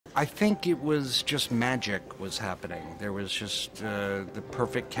I think it was just magic was happening. There was just the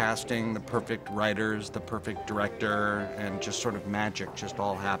perfect casting, the perfect writers, the perfect director, and just sort of magic just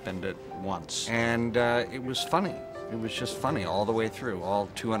all happened at once. And it was funny. It was just funny all the way through, all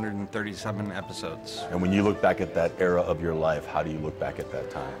 237 episodes. And when you look back at that era of your life, how do you look back at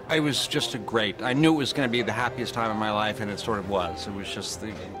that time? It was just I knew it was going to be the happiest time of my life, and it sort of was. It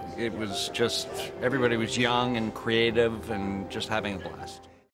was just, everybody was young and creative and just having a blast.